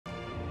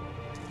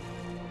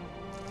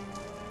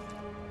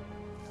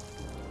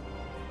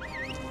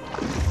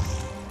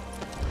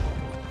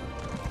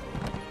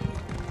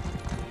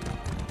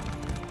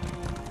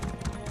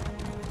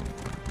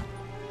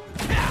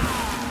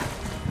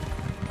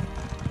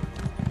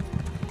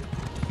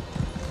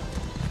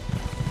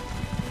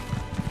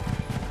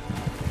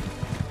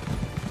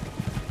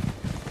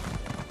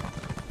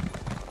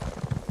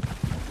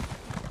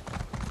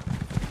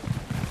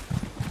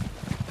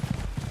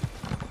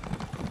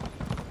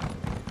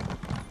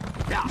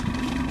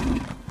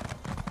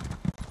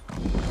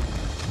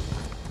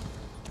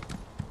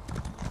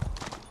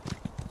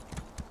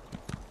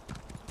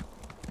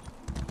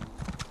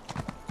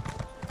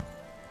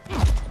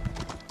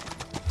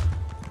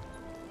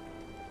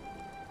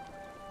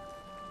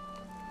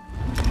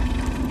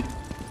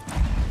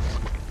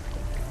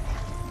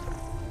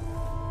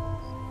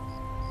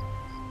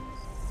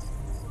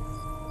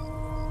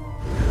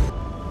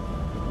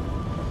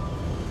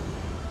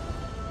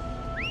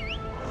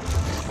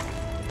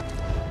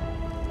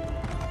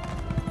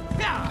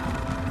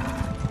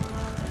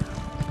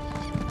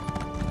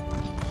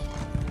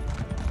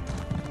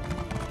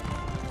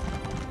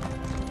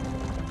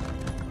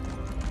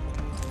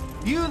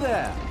You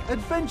there,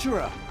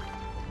 adventurer!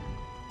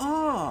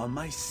 Ah,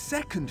 my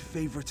second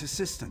favorite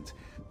assistant.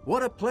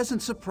 What a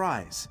pleasant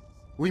surprise.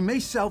 We may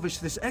salvage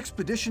this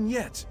expedition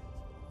yet.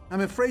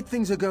 I'm afraid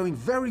things are going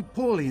very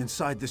poorly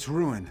inside this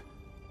ruin.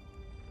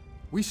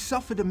 We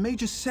suffered a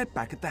major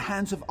setback at the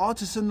hands of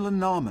artisan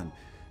Neramo,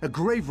 a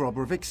grave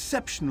robber of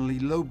exceptionally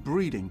low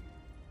breeding.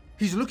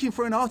 He's looking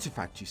for an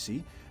artifact, you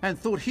see, and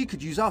thought he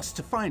could use us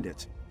to find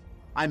it.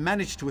 I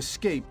managed to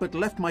escape, but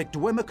left my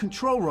Dwemer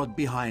Control Rod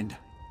behind.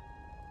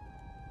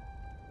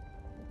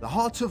 The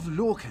heart of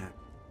Lorcan,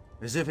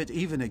 as if it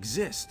even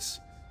exists.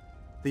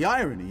 The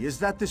irony is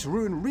that this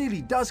ruin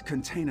really does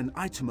contain an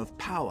item of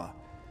power,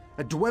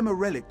 a Dwemer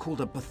relic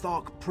called a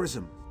Bathark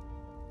Prism.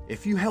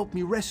 If you help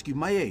me rescue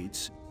my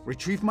aides,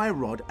 retrieve my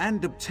rod,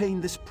 and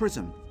obtain this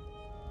prism,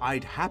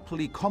 I'd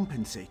happily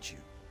compensate you.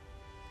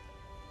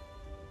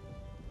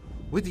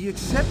 With the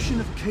exception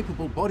of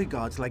capable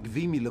bodyguards like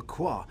Vimy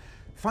Lacroix,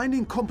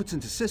 finding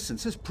competent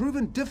assistants has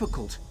proven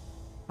difficult.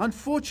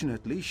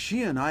 Unfortunately,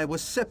 she and I were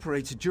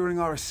separated during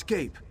our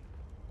escape.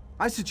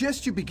 I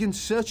suggest you begin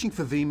searching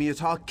for Vimy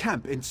at our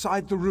camp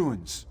inside the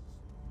ruins.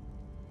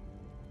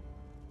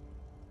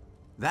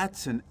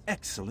 That's an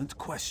excellent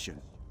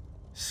question.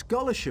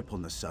 Scholarship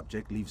on the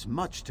subject leaves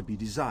much to be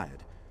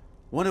desired.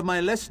 One of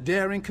my less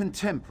daring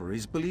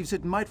contemporaries believes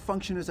it might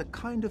function as a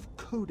kind of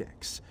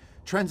codex,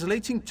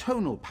 translating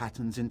tonal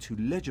patterns into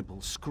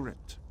legible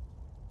script.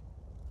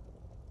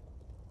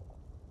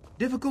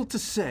 Difficult to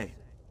say.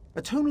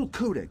 A tonal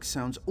codex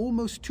sounds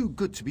almost too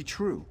good to be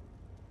true.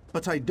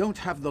 But I don't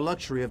have the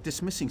luxury of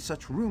dismissing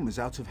such rumors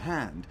out of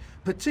hand,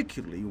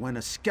 particularly when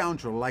a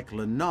scoundrel like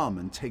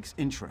Neramo takes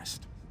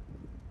interest.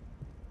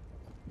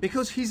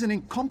 Because he's an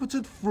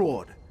incompetent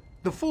fraud.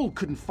 The fool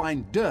couldn't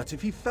find dirt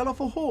if he fell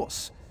off a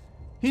horse.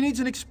 He needs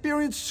an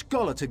experienced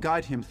scholar to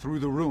guide him through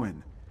the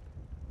ruin.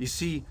 You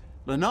see,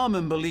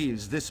 Neramo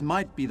believes this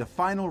might be the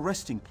final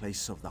resting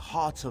place of the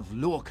heart of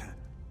Lorcan.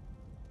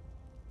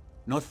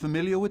 Not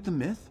familiar with the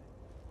myth?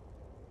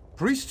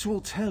 Priests will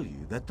tell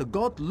you that the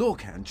god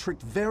Lorcan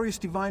tricked various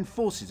divine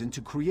forces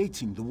into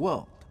creating the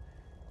world.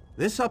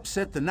 This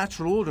upset the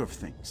natural order of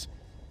things,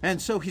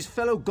 and so his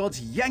fellow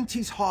gods yanked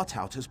his heart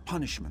out as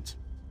punishment.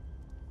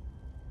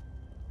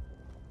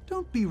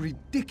 Don't be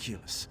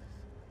ridiculous.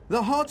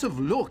 The heart of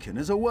Lorcan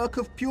is a work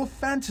of pure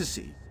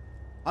fantasy.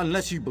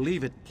 Unless you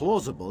believe it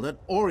plausible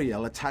that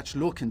Auriel attached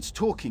Lorcan's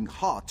talking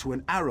heart to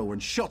an arrow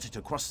and shot it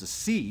across the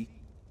sea.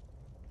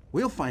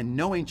 We'll find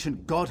no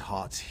ancient god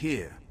hearts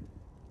here.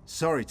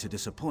 Sorry to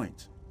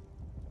disappoint.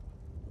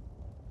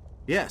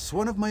 Yes,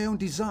 one of my own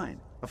design.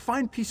 A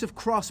fine piece of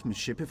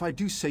craftsmanship if I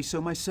do say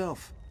so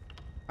myself.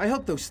 I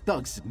hope those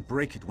thugs didn't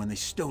break it when they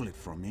stole it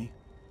from me.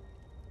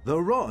 The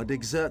rod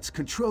exerts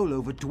control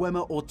over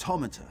Dwemer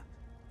automata.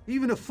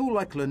 Even a fool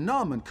like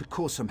Neramo could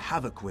cause some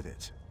havoc with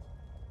it.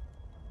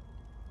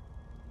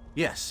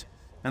 Yes,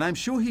 and I'm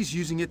sure he's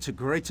using it to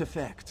great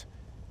effect.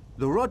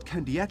 The rod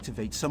can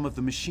deactivate some of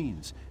the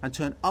machines and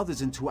turn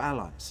others into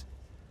allies.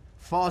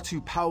 Far too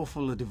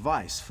powerful a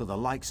device for the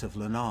likes of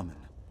Neramo.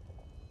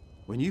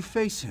 When you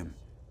face him,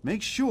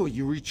 make sure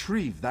you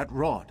retrieve that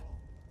rod.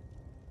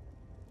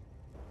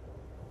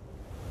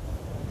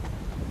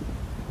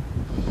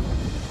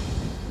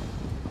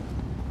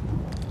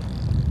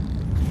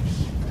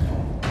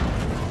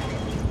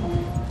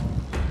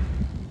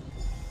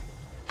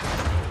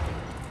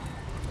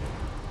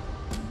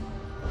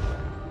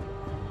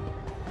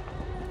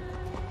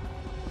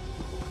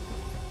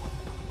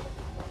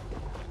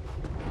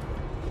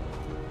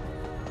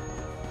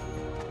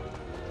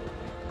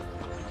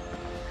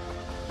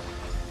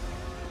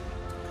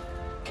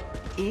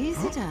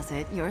 Easy does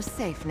it. You're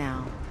safe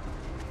now.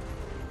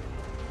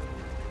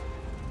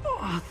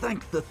 Oh,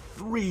 thank the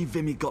 3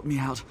 Vimy got me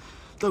out.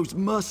 Those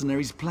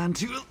mercenaries planned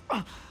to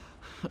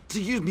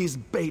use me as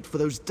bait for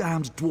those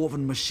damned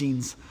dwarven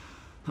machines.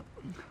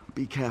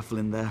 Be careful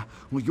in there,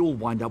 or you'll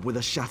wind up with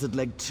a shattered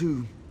leg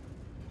too.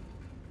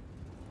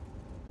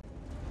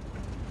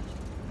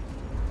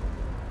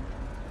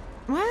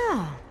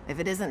 Well, if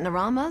it isn't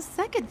Neramo's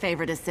second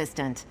favorite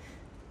assistant.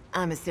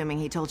 I'm assuming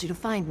he told you to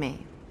find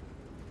me.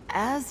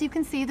 As you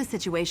can see, the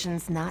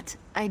situation's not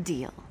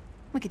ideal.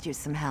 We could use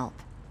some help.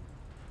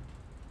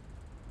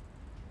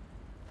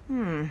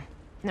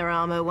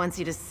 Neramo wants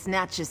you to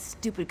snatch his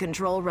stupid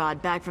control rod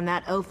back from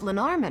that oaf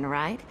Neramo,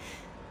 right?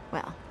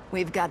 Well,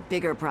 we've got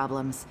bigger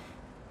problems.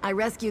 I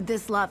rescued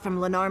this lot from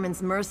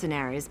Lenarman's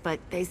mercenaries, but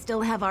they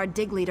still have our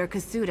dig leader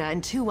Kasuda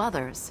and 2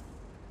 others.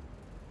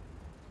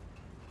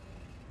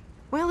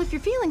 Well, if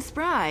you're feeling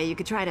spry, you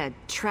could try to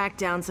track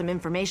down some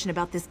information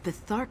about this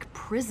Bethark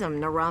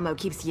prism Neramo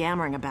keeps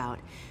yammering about.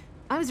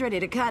 I was ready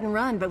to cut and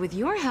run, but with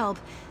your help,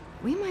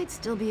 we might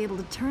still be able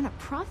to turn a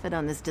profit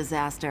on this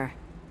disaster.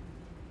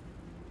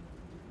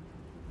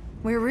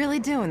 We're really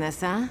doing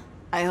this, huh?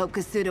 I hope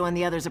Kasuda and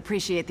the others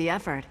appreciate the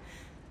effort.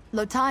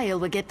 Lotail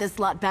will get this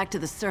lot back to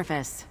the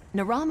surface.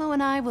 Neramo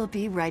and I will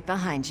be right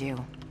behind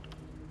you.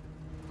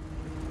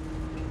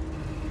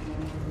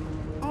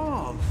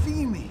 Oh,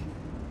 Vimy.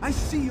 I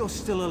see you're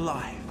still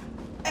alive.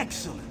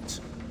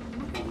 Excellent.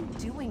 What are you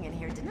doing in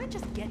here? Didn't I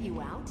just get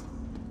you out?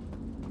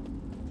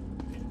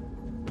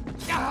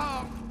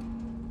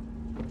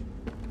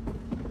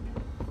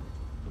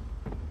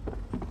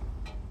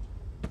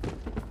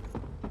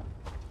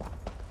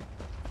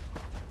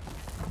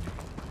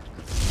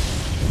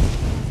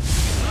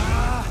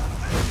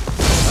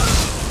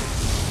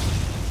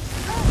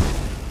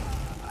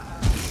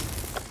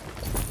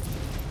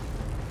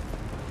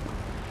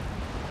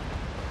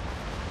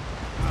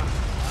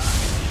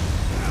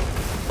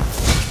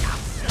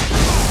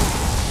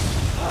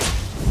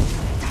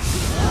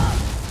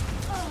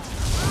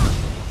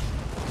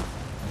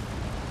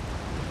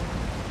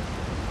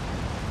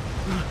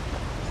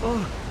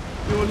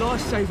 You're a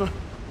lifesaver.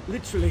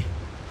 Literally.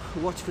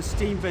 Watch for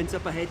steam vents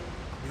up ahead.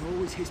 They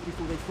always hiss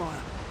before they fire,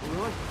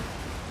 alright?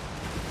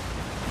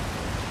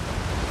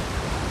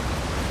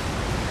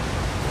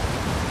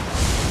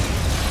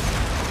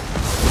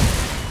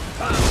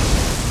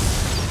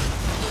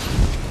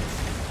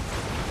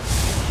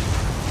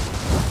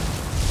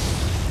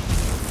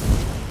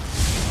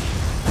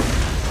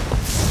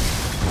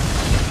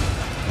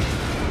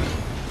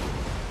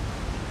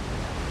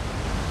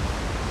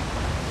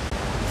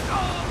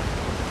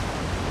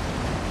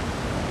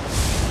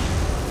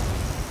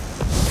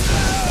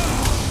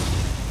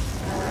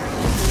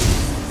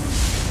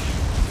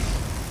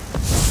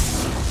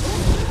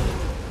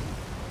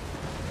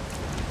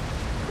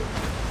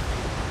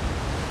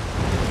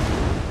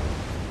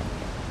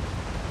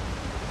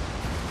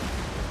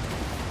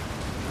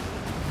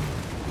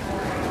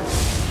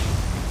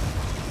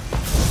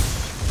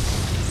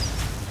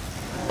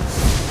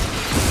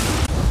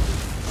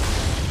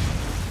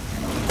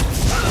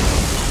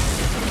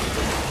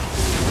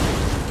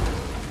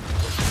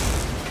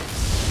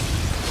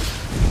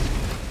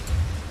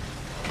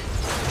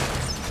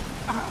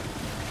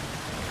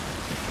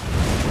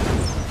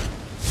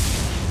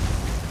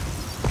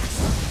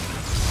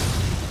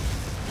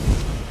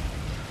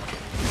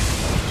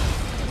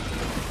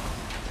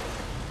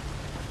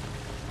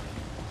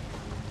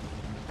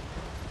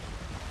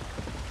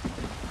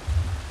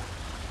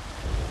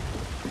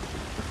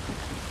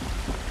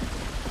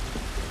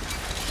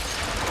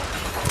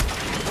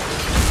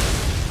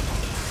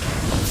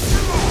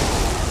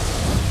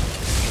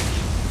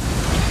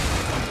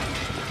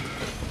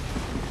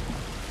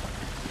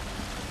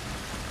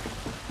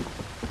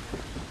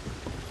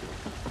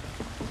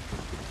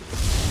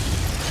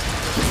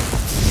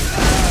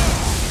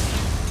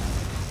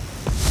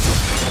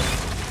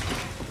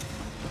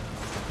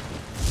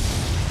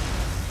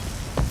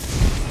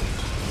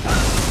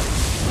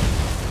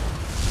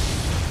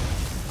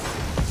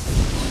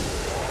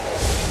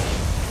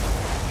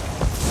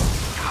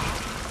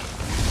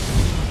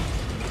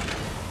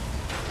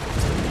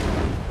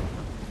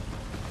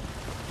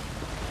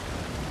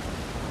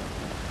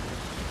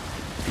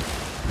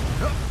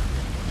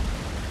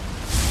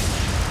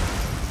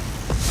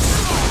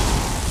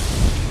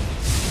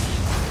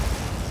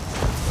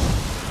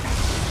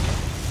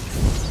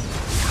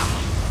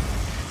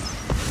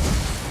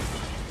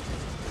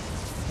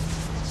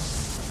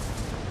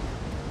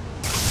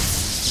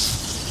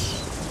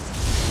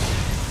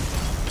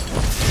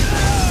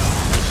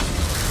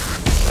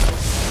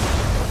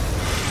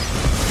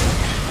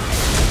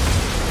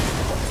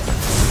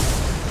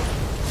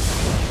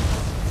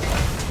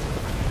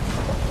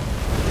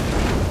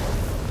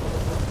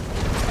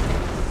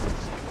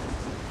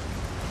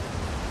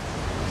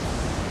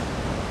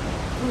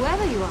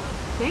 Whoever you are,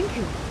 thank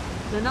you.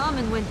 The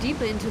Narman went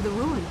deeper into the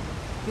ruin.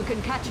 You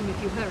can catch him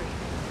if you hurry.